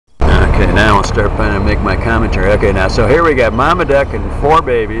Okay, now I'll start trying to make my commentary. Okay, now, so here we got Mama Duck and 4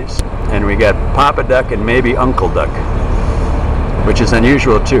 babies, and we got Papa Duck and maybe Uncle Duck, which is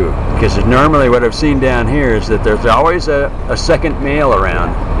unusual too, because normally what I've seen down here is that there's always a second male around.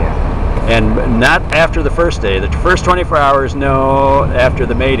 And not after the first day. The first 24 hours, no. After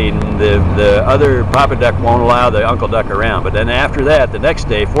the mating, the other Papa Duck won't allow the Uncle Duck around. But then after that, the next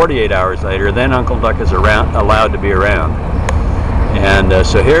day, 48 hours later, then Uncle Duck is allowed to be around. And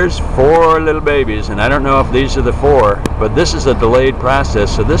so here's 4 little babies, and I don't know if these are the 4, but this is a delayed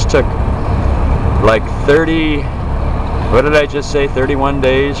process. So this took like 30, what did I just say, 31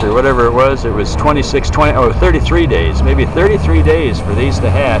 days or whatever it was. It was 33 days, maybe 33 days for these to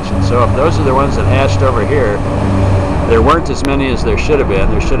hatch. And so if those are the ones that hatched over here, there weren't as many as there should have been.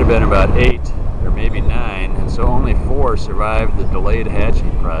 There should have been about 8 or maybe 9, and so only 4 survived the delayed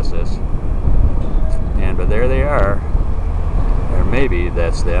hatching process. But there they are. Or maybe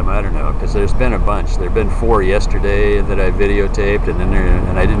that's them, I don't know, because there's been a bunch. There have been 4 yesterday that I videotaped, and then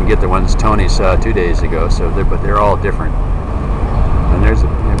and I didn't get the ones Tony saw 2 days ago. So but they're all different. And there's a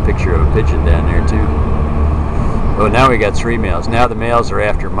picture of a pigeon down there too. Oh, now we got 3 males. Now the males are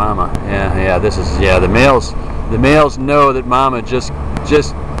after Mama. Yeah. This is the males. The males know that Mama just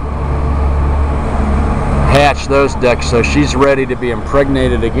hatched those ducks, so she's ready to be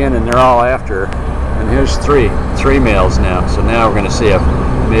impregnated again, and they're all after her. And here's 3 males now. So now we're going to see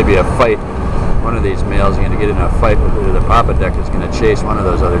maybe a fight. One of these males is going to get in a fight with the Papa Duck is going to chase one of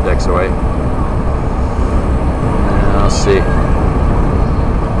those other ducks away. I'll see.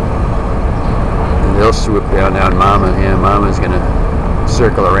 And they'll swoop down on Mama. Yeah, Mama's going to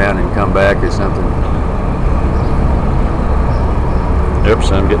circle around and come back or something.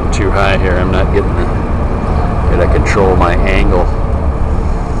 Oops, I'm getting too high here. I'm not getting gotta control my angle.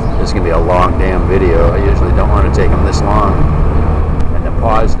 This is going to be a long damn video. I usually don't want to take them this long. And the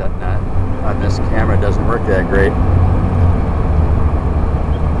pause on this camera doesn't work that great.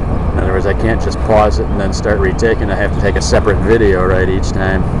 In other words, I can't just pause it and then start retaking. I have to take a separate video each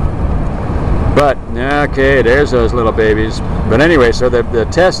time. But, okay, there's those little babies. But anyway, so the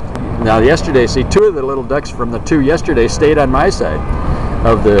test, now yesterday, see, 2 of the little ducks from the 2 yesterday stayed on my side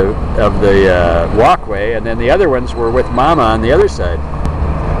of the walkway, and then the other ones were with Mama on the other side.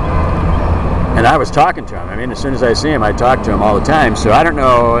 And I was talking to him. I mean, as soon as I see him, I talk to him all the time. So I don't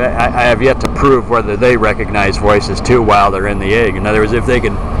know, I have yet to prove whether they recognize voices too while they're in the egg. In other words, if they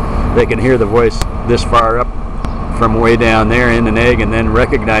can hear the voice this far up from way down there in an egg and then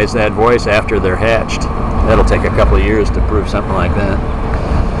recognize that voice after they're hatched. That'll take a couple of years to prove something like that.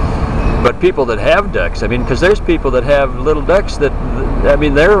 But people that have ducks, I mean, because there's people that have little ducks that, I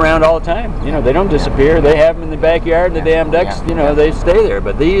mean, they're around all the time. You know, they don't disappear. They have them in the backyard, the damn ducks, you know, they stay there.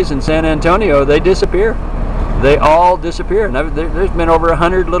 But these in San Antonio, they disappear. They all disappear. And there's been over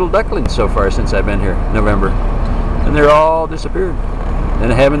 100 little ducklings so far since I've been here, November. And they're all disappeared.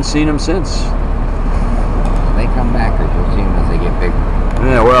 And I haven't seen them since. They come back, or you'll see them as they get bigger.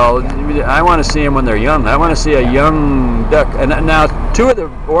 Yeah, well, I want to see them when they're young. I want to see a young duck. And now, 2 of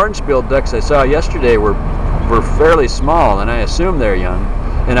the orange-billed ducks I saw yesterday were fairly small, and I assume they're young.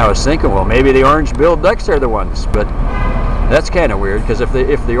 And I was thinking, well, maybe the orange-billed ducks are the ones. But that's kind of weird, because if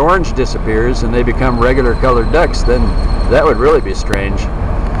the orange disappears and they become regular colored ducks, then that would really be strange.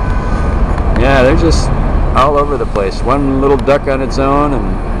 Yeah, they're just all over the place. One little duck on its own, and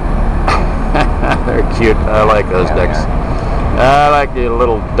they're cute. I like those ducks. I like the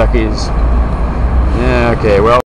little duckies. Yeah, okay, well.